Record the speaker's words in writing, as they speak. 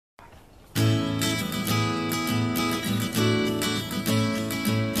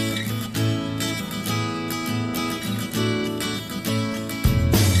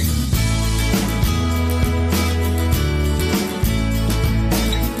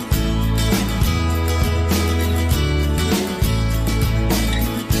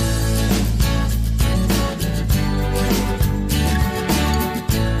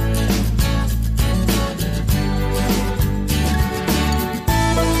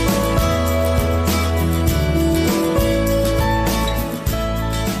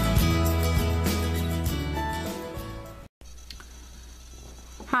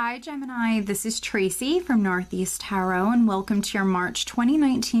Gemini, this is Tracy from Northeast Tarot, and welcome to your March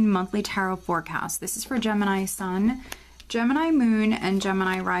 2019 monthly tarot forecast. This is for Gemini Sun, Gemini Moon, and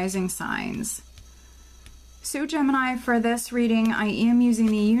Gemini Rising signs. So Gemini, for this reading, I am using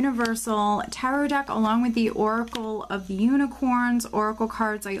the Universal Tarot deck along with the Oracle of the Unicorns Oracle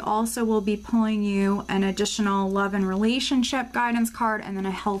cards. I also will be pulling you an additional love and relationship guidance card and then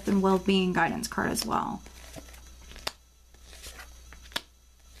a health and well-being guidance card as well.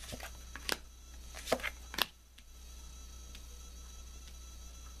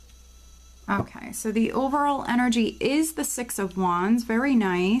 Okay, so the overall energy is the Six of Wands. Very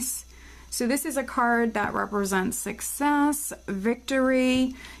nice. So this is a card that represents success,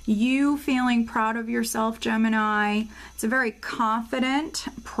 victory, you feeling proud of yourself, Gemini. It's a very confident,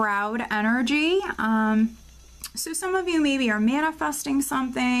 proud energy. So some of you maybe are manifesting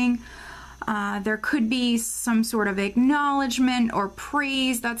something. There could be some sort of acknowledgement or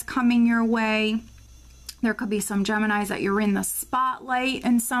praise that's coming your way. There could be some Geminis that you're in the spotlight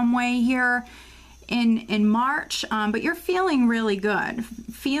in some way here in March, but you're feeling really good.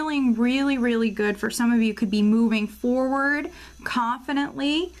 Feeling really, really good. For some of you, could be moving forward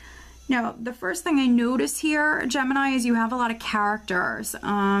confidently. Now, the first thing I notice here, Gemini, is you have a lot of characters.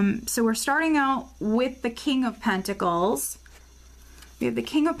 So we're starting out with the King of Pentacles. We have the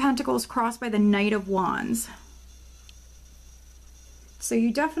King of Pentacles crossed by the Knight of Wands. So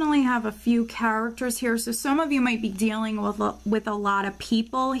you definitely have a few characters here. So some of you might be dealing with a lot of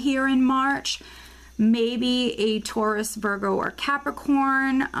people here in March. Maybe a Taurus, Virgo, or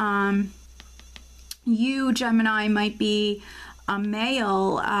Capricorn. You, Gemini, might be a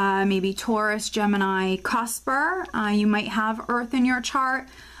male, maybe Taurus, Gemini, Cusper. You might have Earth in your chart.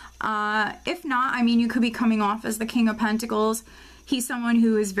 If not, I mean, you could be coming off as the King of Pentacles. He's someone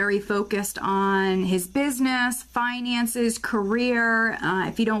who is very focused on his business, finances, career.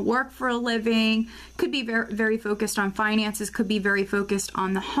 If you don't work for a living, could be very, very focused on finances, could be very focused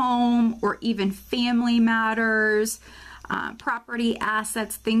on the home or even family matters, property,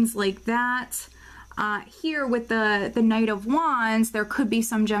 assets, things like that. Here with the Knight of Wands, there could be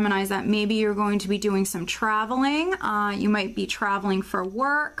some Geminis that maybe you're going to be doing some traveling. You might be traveling for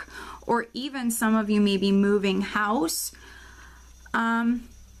work, or even some of you may be moving house.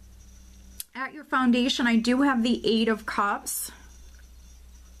 At your foundation, I do have the Eight of Cups.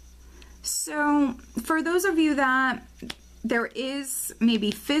 So for those of you that there is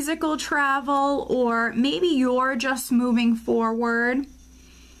maybe physical travel, or maybe you're just moving forward,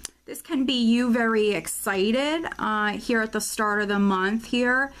 this can be you very excited here at the start of the month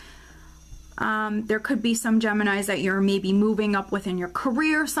here. There could be some Geminis that you're maybe moving up within your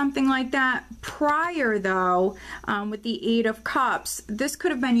career, something like that. Prior though, with the Eight of Cups, this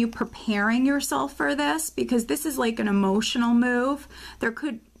could have been you preparing yourself for this, because this is like an emotional move. There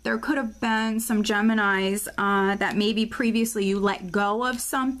could have been some Geminis that maybe previously you let go of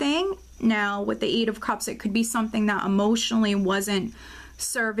something. Now with the Eight of Cups, it could be something that emotionally wasn't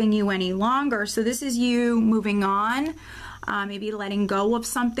serving you any longer. So this is you moving on. Maybe letting go of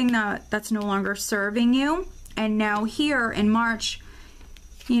something that's no longer serving you. And now here in March,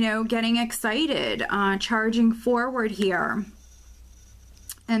 you know, getting excited, charging forward here.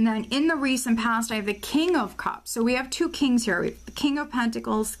 And then in the recent past, I have the King of Cups. So we have two kings here. We have the King of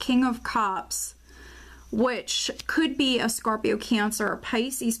Pentacles, King of Cups, which could be a Scorpio, Cancer, or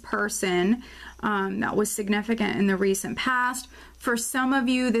Pisces person that was significant in the recent past. For some of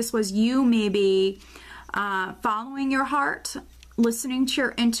you, this was you maybe following your heart, listening to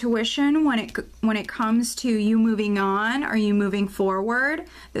your intuition when it comes to you moving on or you moving forward.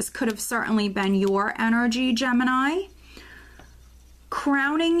 This could have certainly been your energy, Gemini.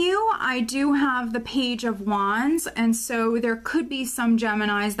 Crowning you, I do have the Page of Wands, and so there could be some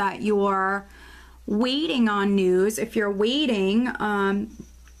Geminis that you're waiting on news. If you're waiting,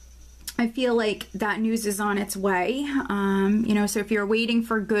 I feel like that news is on its way. You know, so if you're waiting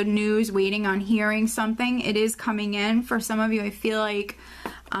for good news, waiting on hearing something, it is coming in. For some of you, I feel like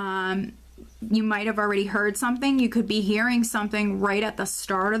you might have already heard something. You could be hearing something right at the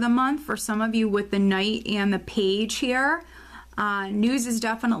start of the month. For some of you with the Knight and the Page here, news is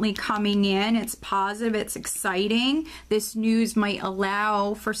definitely coming in. It's positive, it's exciting. This news might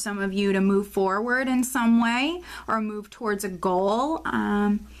allow for some of you to move forward in some way or move towards a goal.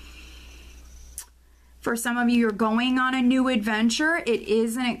 For some of you, you're going on a new adventure. It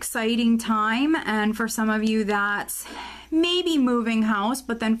is an exciting time. And for some of you, that's maybe moving house.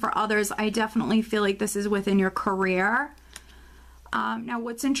 But then for others, I definitely feel like this is within your career. Now,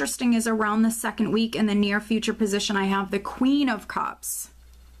 what's interesting is around the second week in the near future position, I have the Queen of Cups.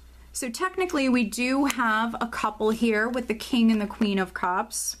 So technically, we do have a couple here with the King and the Queen of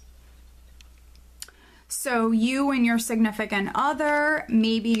Cups. So you and your significant other,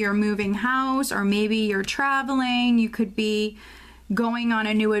 maybe you're moving house, or maybe you're traveling. You could be going on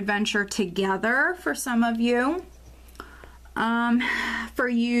a new adventure together for some of you. For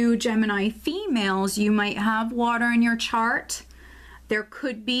you Gemini females, you might have water in your chart. There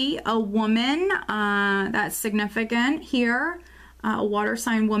could be a woman that's significant here, a water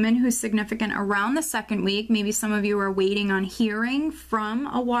sign woman who's significant around the second week. Maybe some of you are waiting on hearing from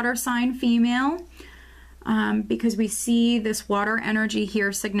a water sign female, because we see this water energy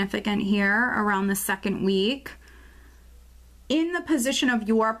here significant here around the second week. In the position of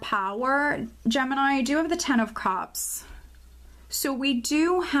your power, Gemini, I do have the 10 of Cups. So we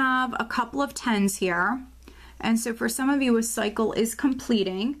do have a couple of 10s here. And so for some of you, a cycle is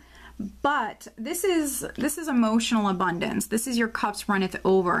completing. But this is emotional abundance. This is your cups runneth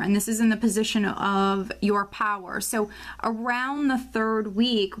over, and this is in the position of your power. So around the third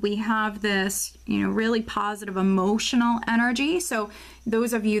week, we have this, really positive emotional energy. So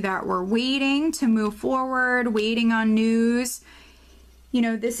those of you that were waiting to move forward, waiting on news,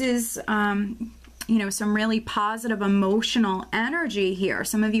 this is some really positive emotional energy here.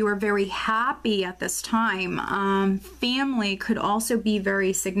 Some of you are very happy at this time. Family could also be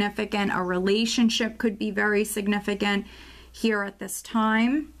very significant. A relationship could be very significant here at this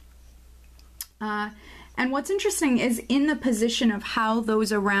time. And what's interesting is in the position of how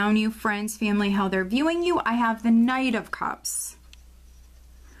those around you, friends, family, how they're viewing you, I have the Knight of Cups.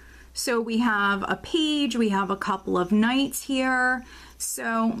 So we have a page, we have a couple of knights here.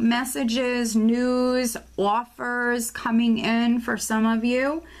 So messages, news, offers coming in for some of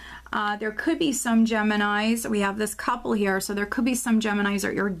you. There could be some Geminis. We have this couple here. So there could be some Geminis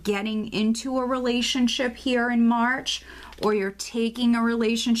that you're getting into a relationship here in March, or you're taking a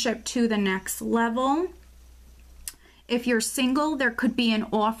relationship to the next level. If you're single, there could be an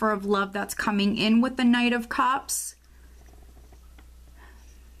offer of love that's coming in with the Knight of Cups.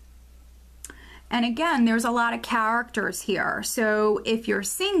 And again, there's a lot of characters here. So if you're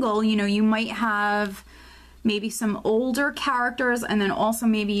single, you might have maybe some older characters, and then also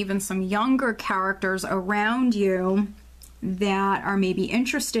maybe even some younger characters around you that are maybe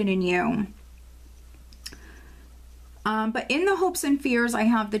interested in you. But in the hopes and fears, I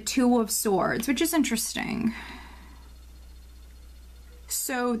have the Two of Swords, which is interesting.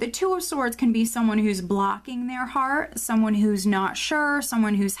 So the Two of Swords can be someone who's blocking their heart, someone who's not sure,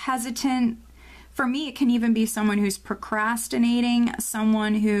 someone who's hesitant. For me, it can even be someone who's procrastinating,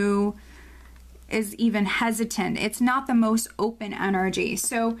 someone who is even hesitant. It's not the most open energy.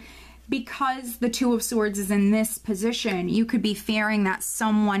 So because the Two of Swords is in this position, you could be fearing that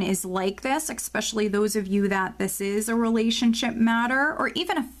someone is like this, especially those of you that this is a relationship matter or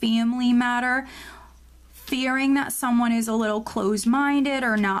even a family matter, fearing that someone is a little closed-minded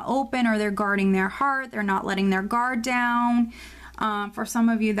or not open, or they're guarding their heart, they're not letting their guard down. For some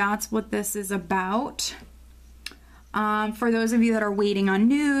of you, that's what this is about. For those of you that are waiting on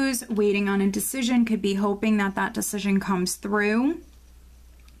news, waiting on a decision, could be hoping that that decision comes through.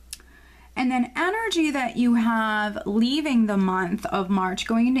 And then energy that you have leaving the month of March,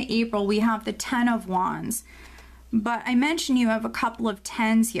 going into April, we have the 10 of Wands. But I mentioned you have a couple of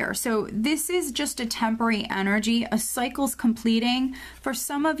 10s here. So this is just a temporary energy. A cycle's completing. For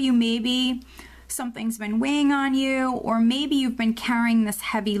some of you, maybe something's been weighing on you, or maybe you've been carrying this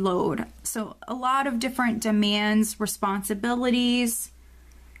heavy load. So a lot of different demands, responsibilities,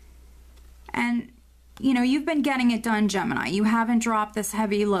 and you've been getting it done, Gemini. You haven't dropped this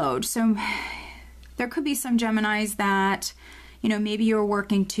heavy load. So there could be some Geminis that, maybe you're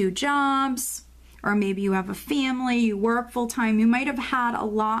working 2 jobs, or maybe you have a family, you work full time. You might have had a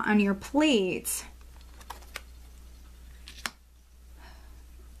lot on your plate.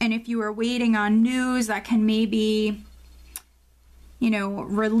 And if you are waiting on news, that can maybe,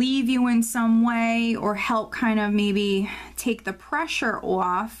 relieve you in some way, or help kind of maybe take the pressure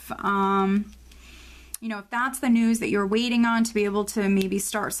off. If that's the news that you're waiting on to be able to maybe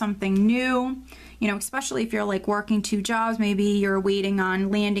start something new, especially if you're like working 2 jobs, maybe you're waiting on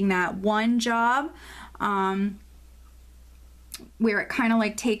landing that one job, where it kind of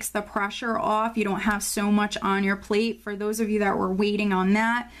like takes the pressure off. You don't have so much on your plate. For those of you that were waiting on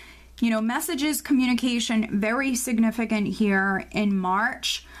that, messages, communication, very significant here in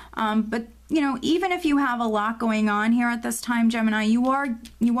March. But even if you have a lot going on here at this time, Gemini, you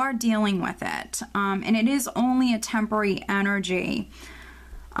are dealing with it. And it is only a temporary energy.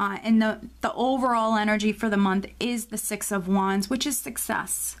 And the overall energy for the month is the 6 of Wands, which is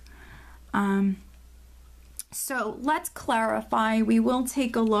success. So let's clarify. We will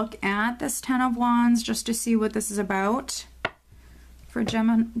take a look at this 10 of Wands just to see what this is about. For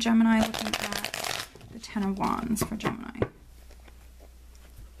Gemini, looking at the Ten of Wands for Gemini.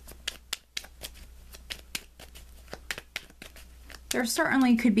 There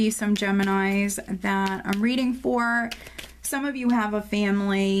certainly could be some Geminis that I'm reading for. Some of you have a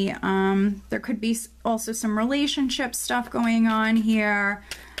family. There could be also some relationship stuff going on here.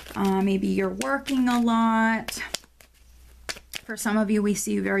 Maybe you're working a lot. For some of you, we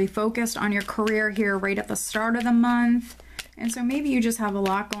see you very focused on your career here right at the start of the month. And so maybe you just have a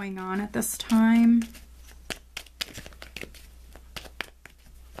lot going on at this time.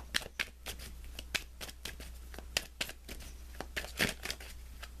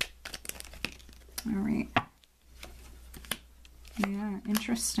 All right. Yeah,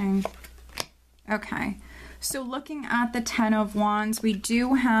 interesting. Okay. So looking at the Ten of Wands, we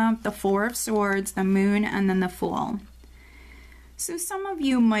do have the Four of Swords, the Moon, and then the Fool. So some of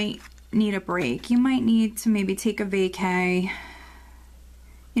you might need a break. You might need to maybe take a vacay.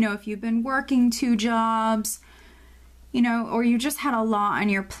 You know, if you've been working 2 jobs, you know, or you just had a lot on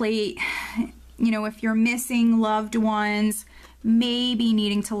your plate, you know, if you're missing loved ones, maybe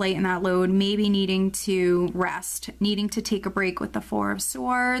needing to lighten that load, maybe needing to rest, needing to take a break with the Four of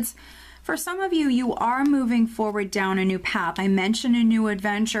Swords. For some of you, you are moving forward down a new path. I mentioned a new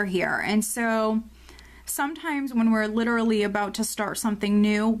adventure here. And so sometimes when we're literally about to start something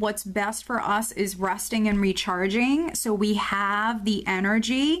new, what's best for us is resting and recharging so we have the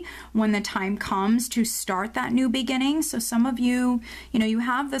energy when the time comes to start that new beginning. So some of you, you know, you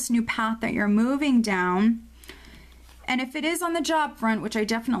have this new path that you're moving down. And if it is on the job front, which I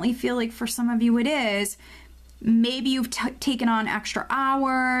definitely feel like for some of you it is, maybe you've taken on extra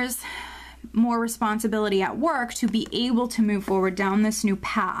hours, more responsibility at work to be able to move forward down this new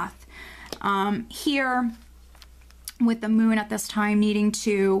path. Here, with the Moon at this time needing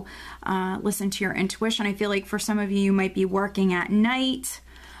to listen to your intuition, I feel like for some of you, you might be working at night.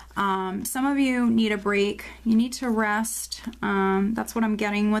 Some of you need a break. You need to rest. That's what I'm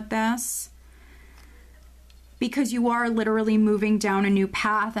getting with this. Because you are literally moving down a new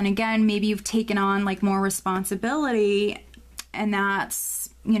path. And again, maybe you've taken on like more responsibility and that's,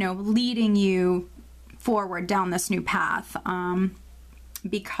 you know, leading you forward down this new path.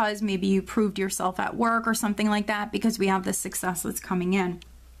 Because maybe you proved yourself at work or something like that, because we have this success that's coming in.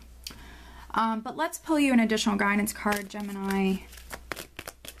 But let's pull you an additional guidance card, Gemini.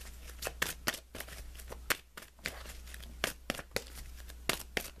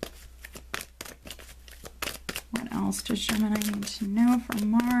 What else does Gemini need to know for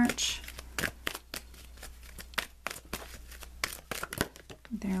March?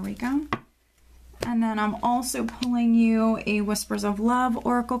 There we go. And then I'm also pulling you a Whispers of Love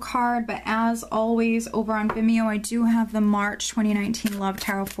Oracle card. But as always, over on Vimeo, I do have the March 2019 Love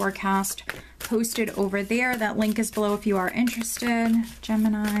Tarot Forecast posted over there. That link is below if you are interested.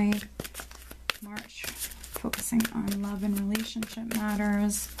 Gemini, March, focusing on love and relationship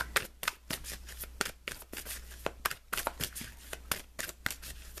matters.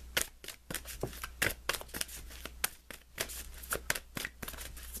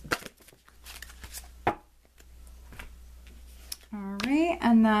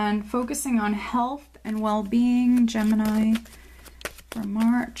 And then focusing on health and well-being, Gemini, for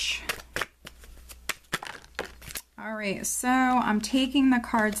March. All right, so I'm taking the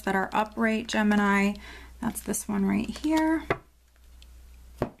cards that are upright, Gemini. That's this one right here.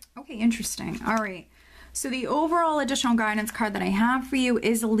 Okay, interesting. All right, so the overall additional guidance card that I have for you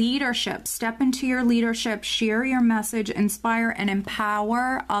is leadership. Step into your leadership, share your message, inspire and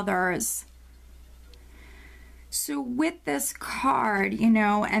empower others. So with this card, you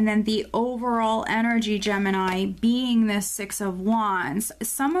know, and then the overall energy, Gemini, being this Six of Wands,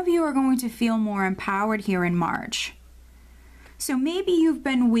 some of you are going to feel more empowered here in March. So maybe you've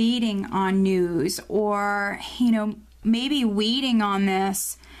been waiting on news, or, you know, maybe waiting on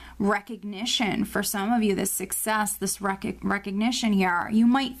this recognition. For some of you, this success, this recognition here, you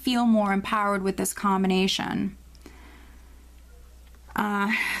might feel more empowered with this combination.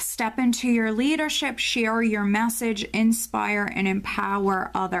 Step into your leadership, share your message, inspire and empower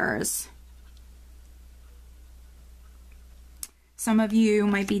others. Some of you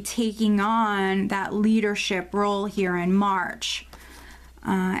might be taking on that leadership role here in March.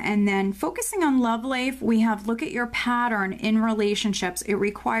 And then focusing on love life, we have look at your pattern in relationships. It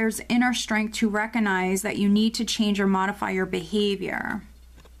requires inner strength to recognize that you need to change or modify your behavior.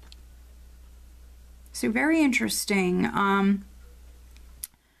 So very interesting.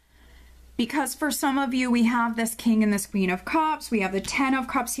 Because for some of you, we have this King and this Queen of Cups. We have the Ten of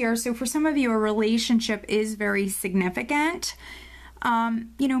Cups here. So for some of you, a relationship is very significant. You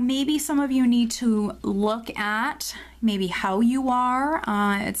know, maybe some of you need to look at maybe how you are.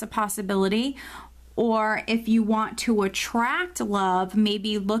 It's a possibility. Or if you want to attract love,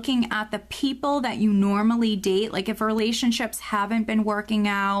 maybe looking at the people that you normally date, like if relationships haven't been working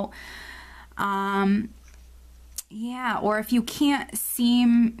out, yeah, or if you can't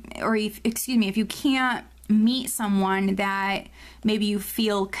if you can't meet someone that maybe you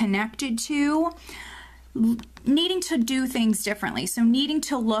feel connected to, needing to do things differently. So needing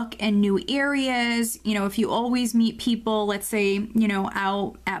to look in new areas, you know, if you always meet people, let's say, you know,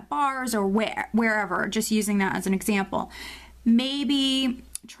 out at bars or wherever, just using that as an example, maybe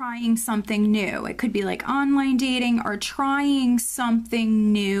trying something new. It could be like online dating or trying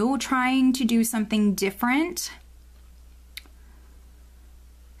something new, trying to do something different.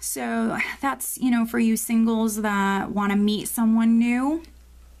 So that's, you know, for you singles that want to meet someone new.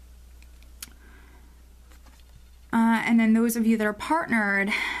 And then those of you that are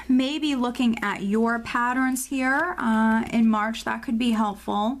partnered, maybe looking at your patterns here in March, that could be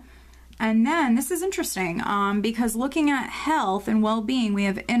helpful. And then this is interesting because looking at health and well-being, we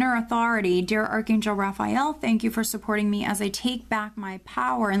have inner authority. Dear Archangel Raphael, thank you for supporting me as I take back my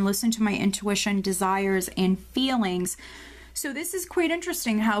power and listen to my intuition, desires, and feelings. So this is quite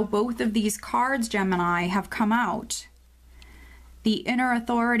interesting how both of these cards, Gemini, have come out. The inner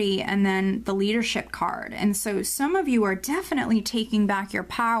authority and then the leadership card. And so some of you are definitely taking back your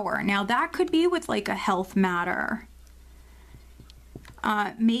power. Now that could be with like a health matter.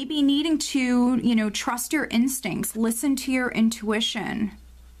 Maybe needing to, you know, trust your instincts, listen to your intuition,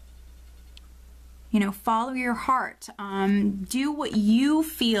 you know, follow your heart, do what you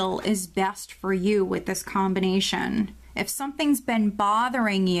feel is best for you with this combination. If something's been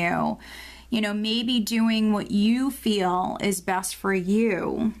bothering you, you know, maybe doing what you feel is best for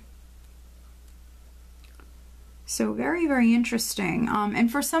you. So very, very interesting.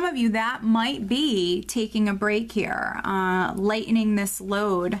 And for some of you, that might be taking a break here, lightening this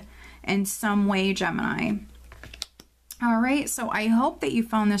load in some way, Gemini. All right, so I hope that you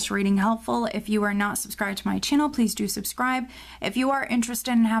found this reading helpful. If you are not subscribed to my channel, please do subscribe. If you are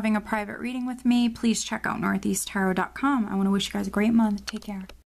interested in having a private reading with me, please check out northeasttarot.com. I want to wish you guys a great month. Take care.